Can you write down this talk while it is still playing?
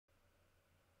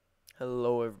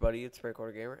Hello everybody, it's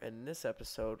Recorder Gamer, and in this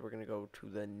episode we're gonna go to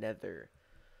the Nether.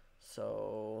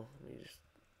 So let me just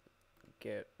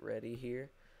get ready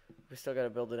here. We still gotta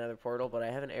build another portal, but I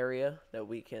have an area that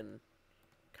we can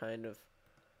kind of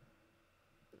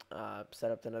set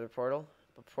up the Nether portal.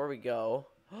 Before we go,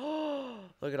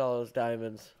 look at all those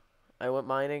diamonds. I went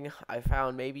mining. I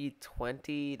found maybe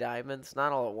 20 diamonds,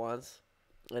 not all at once,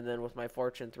 and then with my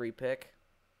Fortune 3 pick,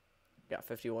 got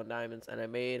 51 diamonds, and I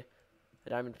made a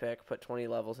diamond pick, put 20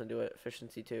 levels into it,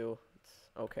 efficiency 2. It's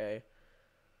okay.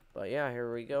 But yeah,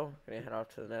 here we go. Gonna head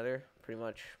off to the Nether. Pretty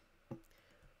much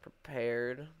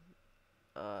prepared.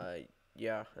 Uh,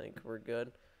 yeah, I think we're good.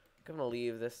 I'm gonna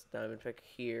leave this diamond pick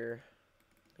here.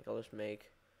 I think I'll just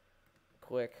make a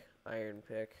quick iron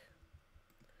pick.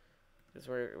 Because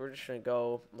we're just gonna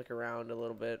go look around a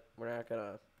little bit. We're not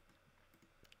gonna,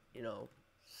 you know,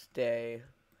 stay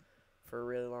for a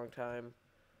really long time.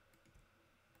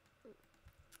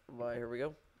 But here we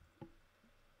go.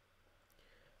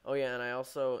 Oh yeah, and I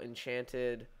also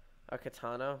enchanted a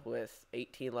katana with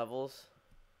 18 levels.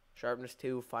 Sharpness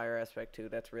 2, Fire Aspect 2,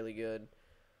 that's really good.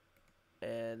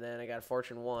 And then I got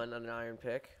Fortune 1 on an iron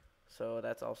pick, so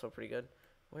that's also pretty good.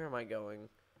 Where am I going?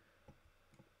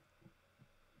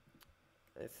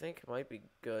 I think it might be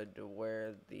good to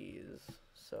wear these,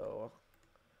 so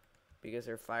because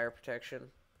they're fire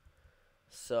protection.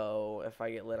 So if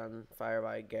I get lit on fire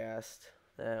by a ghast,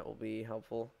 that will be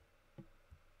helpful.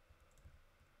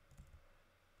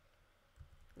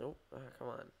 Nope, come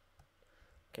on.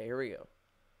 Okay, here we go.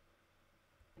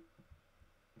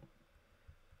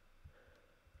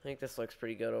 I think this looks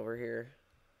pretty good over here.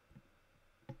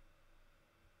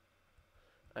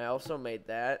 I also made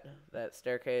that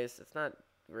staircase. It's not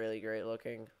really great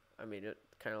looking. I mean, it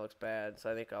kind of looks bad,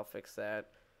 so I think I'll fix that.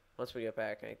 Once we get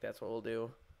back, I think that's what we'll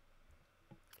do.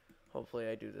 Hopefully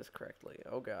I do this correctly.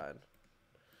 Oh god.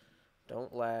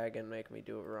 Don't lag and make me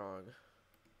do it wrong.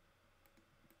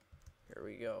 Here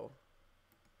we go.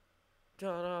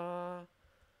 Ta-da!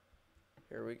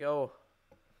 Here we go.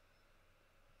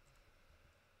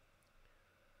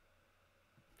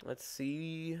 Let's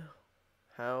see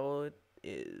how it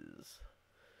is.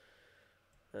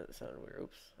 That sounded weird.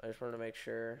 Oops. I just wanted to make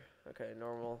sure. Okay,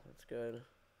 normal. That's good.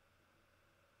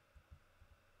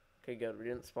 Okay, good. We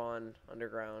didn't spawn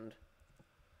underground.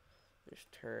 Just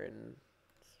turn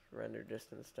render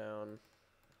distance down.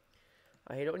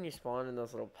 I hate it when you spawn in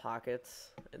those little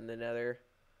pockets in the Nether.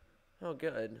 Oh,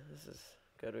 good. This is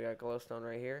good. We got glowstone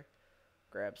right here.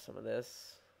 Grab some of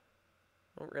this.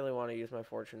 I don't really want to use my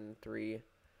Fortune 3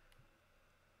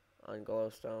 on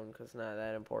glowstone because it's not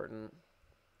that important.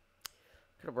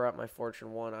 Could have brought my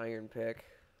Fortune 1 iron pick.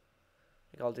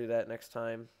 I think I'll do that next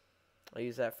time. I'll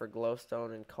use that for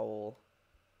glowstone and coal.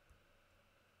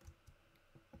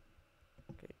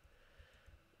 Okay.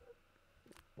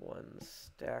 One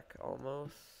stack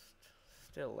almost.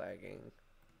 Still lagging.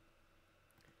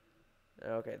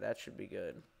 Okay, that should be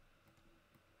good.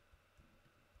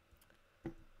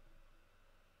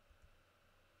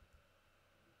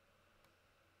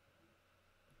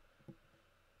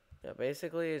 Yeah,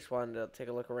 basically, I just wanted to take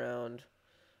a look around.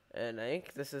 And I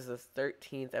think this is the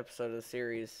 13th episode of the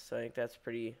series, so I think that's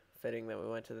pretty fitting that we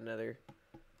went to the Nether.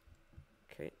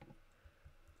 Okay.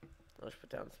 Let's put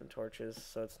down some torches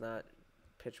so it's not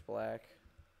pitch black.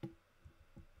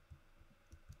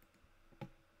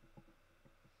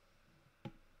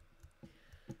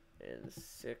 And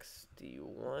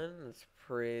 61, that's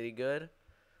pretty good.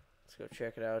 Let's go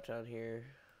check it out down here.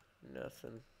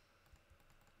 Nothing.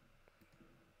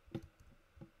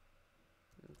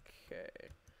 Okay.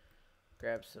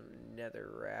 Grab some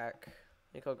netherrack.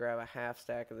 I think I'll grab a half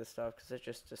stack of this stuff because it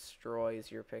just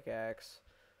destroys your pickaxe.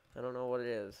 I don't know what it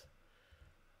is,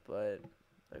 but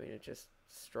I mean it just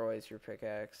destroys your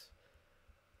pickaxe.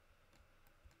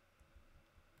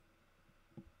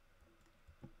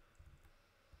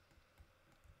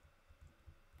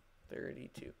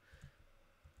 $32.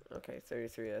 Okay,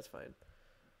 33, that's fine.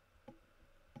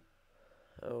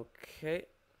 Okay.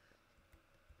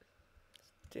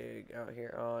 Dig out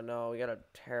here. Oh no, we got a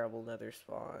terrible nether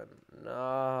spawn.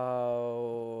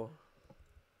 No.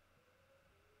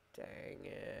 Dang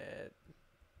it.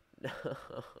 No.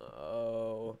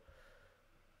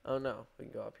 Oh no, we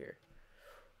can go up here.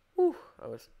 Whew.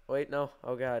 Wait, no.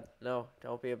 Oh god, no.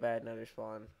 Don't be a bad nether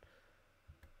spawn.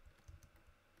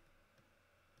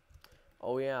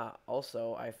 Oh yeah,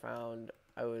 also I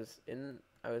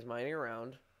was mining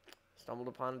around, stumbled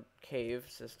upon a cave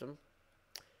system,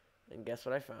 and guess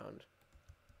what I found?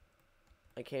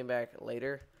 I came back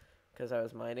later because I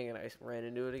was mining and I ran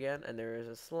into it again, and there is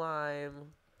a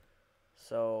slime.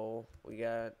 So we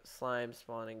got slime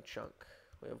spawning chunk,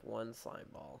 We have one slime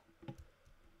ball.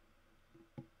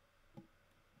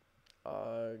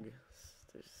 Ugh.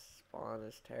 This spawn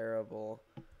is terrible.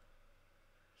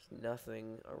 There's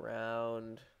nothing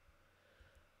around.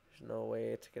 There's no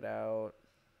way to get out.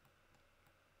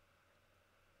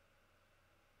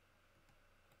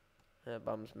 That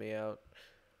bums me out.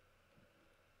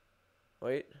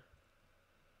 Wait.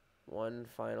 One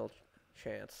final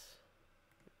chance.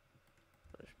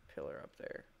 There's a pillar up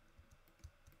there.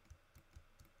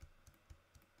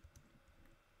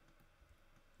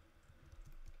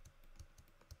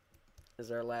 This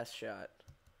is our last shot.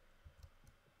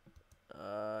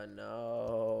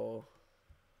 No.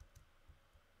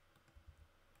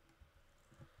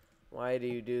 Why do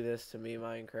you do this to me,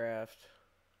 Minecraft?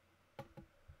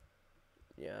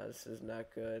 Yeah, this is not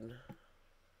good.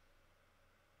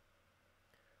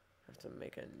 I have to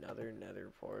make another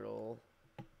nether portal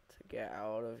to get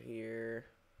out of here.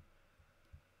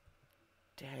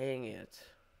 Dang it.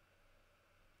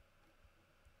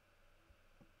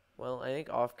 Well, I think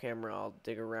off camera I'll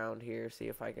dig around here, see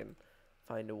if I can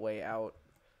find a way out.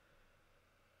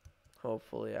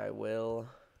 Hopefully I will.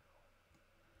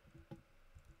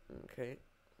 Okay.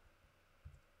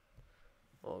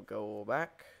 We'll go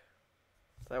back.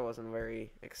 That wasn't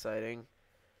very exciting.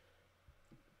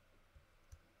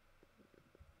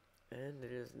 And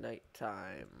it is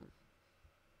nighttime.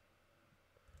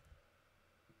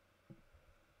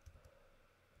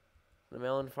 The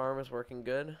melon farm is working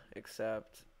good,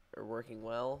 or working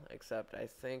well, except I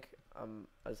think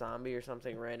a zombie or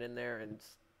something ran in there and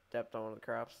stepped on one of the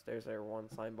crops. There's our one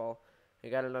slime ball. We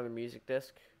got another music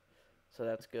disc, so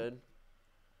that's good.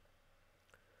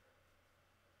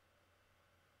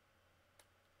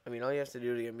 I mean, all you have to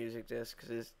do to get a music disc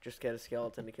is just get a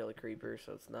skeleton to kill a creeper,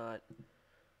 so it's not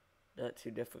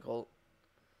too difficult.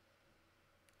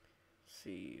 Let's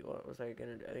see, what was I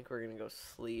gonna do? I think we're gonna go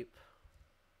sleep.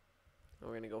 And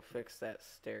we're gonna go fix that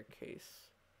staircase.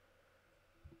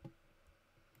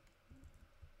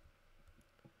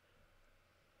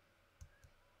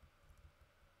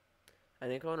 I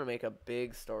think I want to make a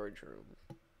big storage room.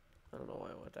 I don't know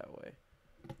why I went that way.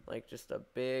 Like just a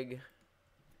big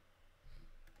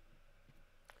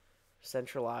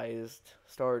centralized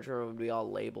storage room would be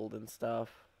all labeled and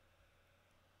stuff.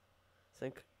 I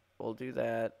think we'll do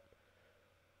that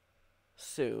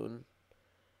soon.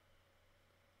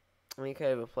 I think I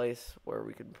have a place where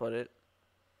we can put it.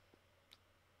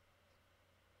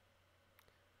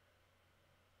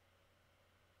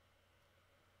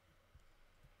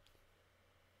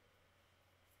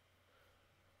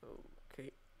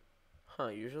 Okay. Huh,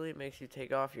 usually it makes you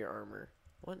take off your armor.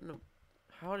 What in the...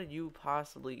 How did you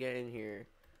possibly get in here?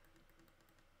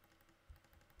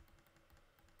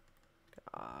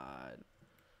 God.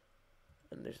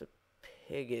 And there's a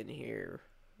pig in here.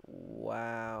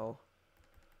 Wow.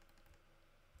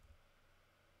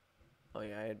 Oh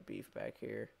yeah, I had beef back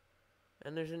here.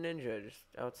 And there's a ninja just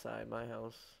outside my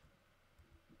house.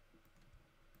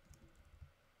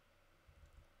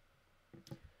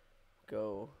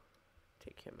 Go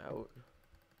take him out.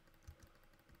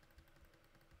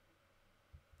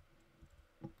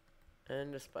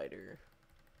 And a spider.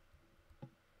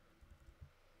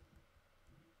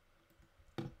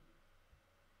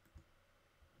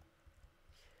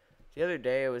 The other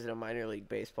day I was in a minor league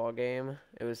baseball game.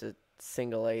 It was a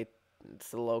single A.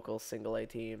 It's the local single A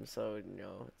team, so you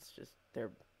know it's just they're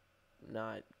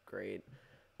not great.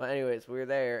 But anyways, we were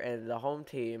there, and the home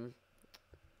team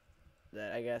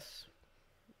that I guess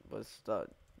was the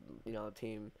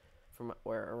team from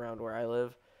around where I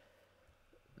live.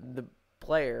 The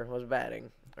player was batting,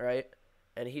 right,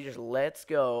 and he just lets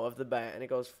go of the bat, and it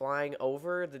goes flying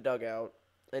over the dugout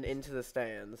and into the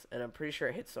stands, and I'm pretty sure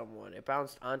it hit someone. It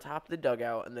bounced on top of the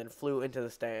dugout and then flew into the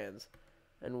stands,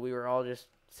 and we were all just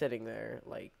sitting there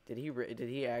like, did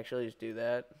he actually just do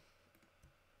that?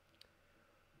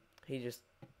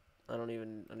 I don't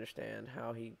even understand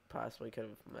how he possibly could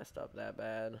have messed up that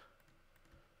bad.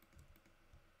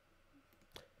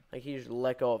 Like, he just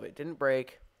let go of it. Didn't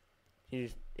break.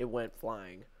 It went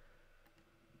flying.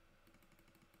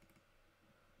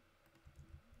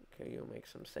 Okay, you'll make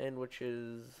some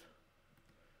sandwiches.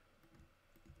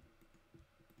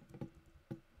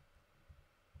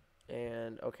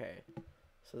 And, okay.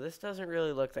 So this doesn't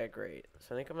really look that great.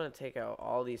 So I think I'm going to take out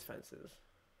all these fences.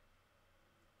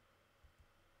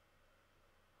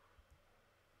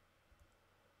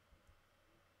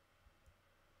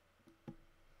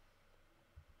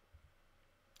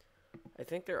 I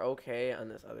think they're okay on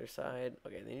this other side.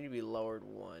 Okay, they need to be lowered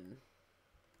one.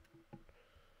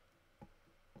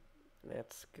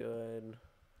 That's good.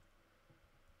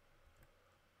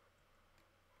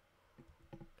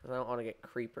 I don't want to get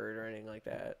creepered or anything like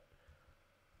that.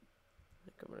 I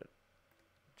think I'm going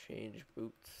to change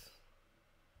boots.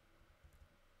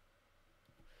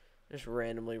 Just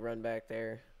randomly run back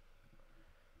there.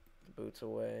 The boots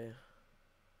away.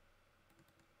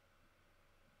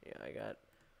 Yeah, I got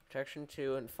protection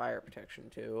 2 and fire protection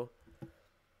 2.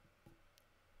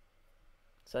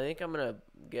 So I think I'm going to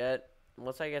get,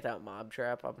 once I get that mob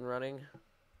trap up and running,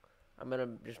 I'm going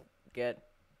to just get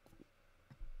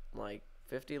like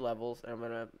 50 levels, and I'm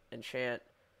going to enchant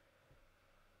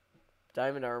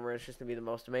diamond armor. It's just going to be the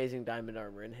most amazing diamond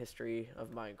armor in history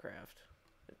of Minecraft.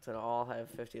 It's going to all have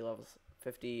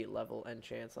 50 level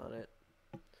enchants on it.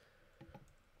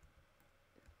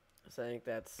 So I think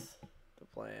that's the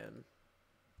plan.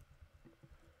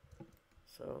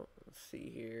 So let's see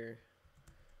here.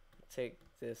 Take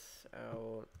this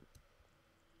out.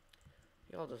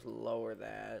 I'll just lower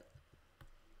that.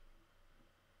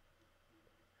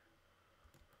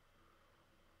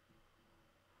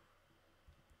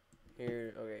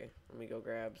 Here, okay, let me go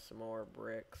grab some more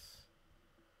bricks.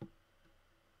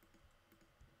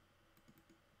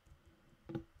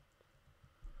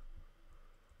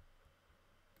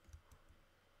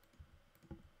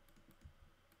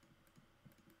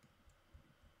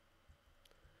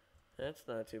 That's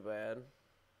not too bad.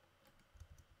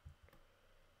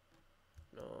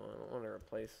 No, I don't want to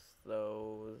replace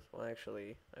those. Well,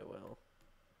 actually, I will.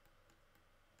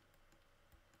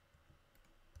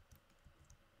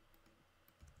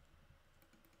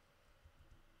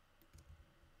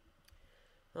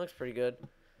 That looks pretty good.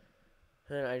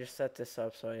 And I just set this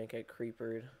up so I didn't get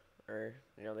creepered. Or,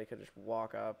 you know, they could just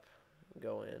walk up and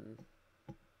go in.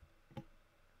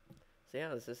 So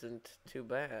yeah, this isn't too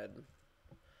bad.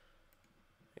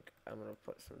 I think I'm going to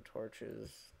put some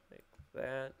torches like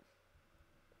that.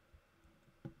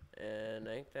 And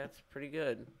I think that's pretty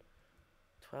good.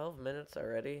 12 minutes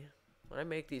already. When I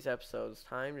make these episodes,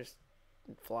 time just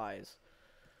flies.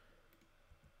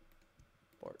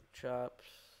 Pork chops.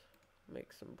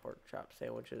 Make some pork chop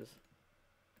sandwiches.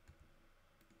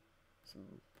 Some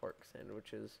pork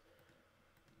sandwiches.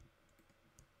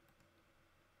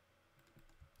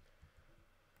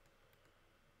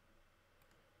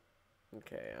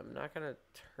 Okay, I'm not gonna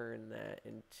turn that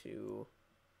into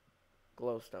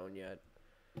glowstone yet.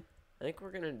 I think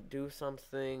we're gonna do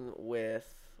something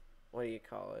with, what do you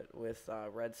call it, with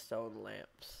redstone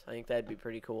lamps. I think that'd be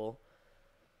pretty cool.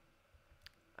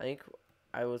 I think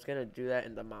I was gonna do that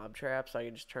in the mob trap, so I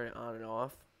could just turn it on and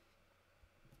off.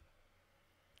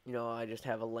 You know, I just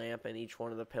have a lamp in each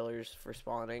one of the pillars for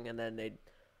spawning, and then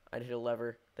I'd hit a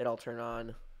lever, they'd all turn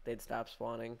on, they'd stop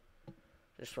spawning.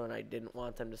 Just when I didn't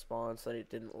want them to spawn, so that it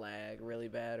didn't lag really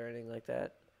bad or anything like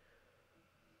that.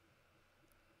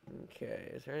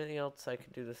 Okay, is there anything else I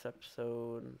could do this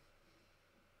episode?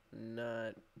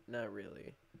 Not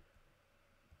really.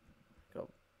 Go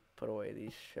put away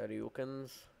these shuriken.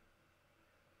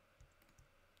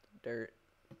 Dirt.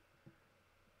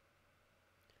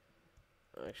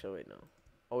 Actually, wait, no.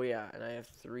 Oh yeah, and I have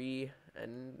 3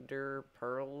 ender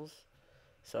pearls.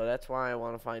 So that's why I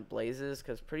want to find blazes,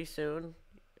 because pretty soon,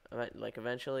 like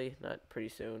eventually, not pretty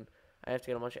soon, I have to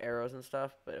get a bunch of arrows and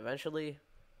stuff, but eventually,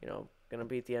 you know, gonna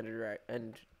beat the ender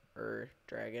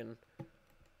dragon.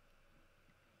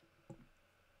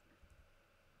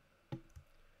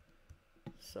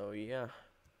 So yeah,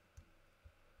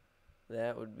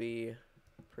 that would be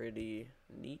pretty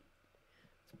neat.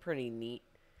 It's pretty neat.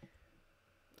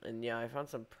 And yeah, I found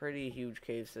some pretty huge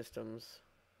cave systems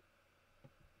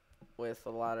with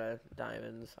a lot of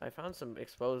diamonds. I found some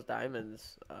exposed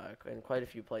diamonds in quite a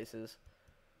few places.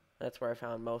 That's where I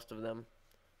found most of them.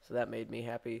 So that made me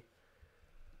happy.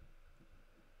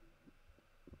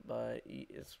 But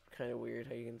it's kind of weird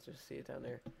how you can just see it down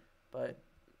there. But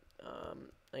I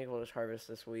think we'll just harvest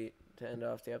this wheat to end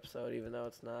off the episode, even though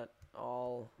it's not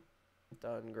all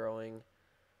done growing.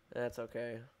 That's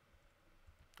okay.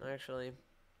 Actually,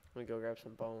 let me go grab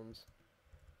some bones.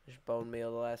 Just bone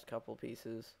meal the last couple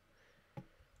pieces.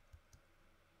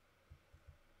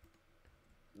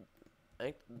 I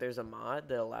think there's a mod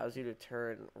that allows you to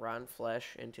turn rotten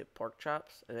flesh into pork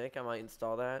chops. I think I might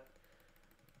install that.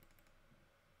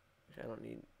 I don't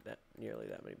need nearly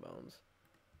that many bones.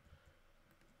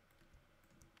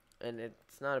 And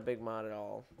it's not a big mod at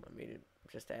all. I mean, it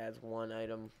just adds 1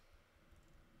 item.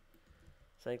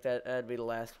 So I think that'd be the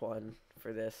last one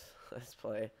for this let's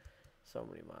play. So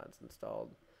many mods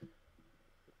installed.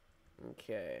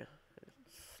 Okay.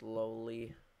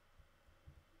 Slowly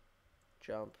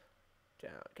jump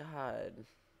down. God.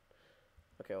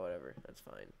 Okay, whatever. That's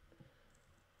fine.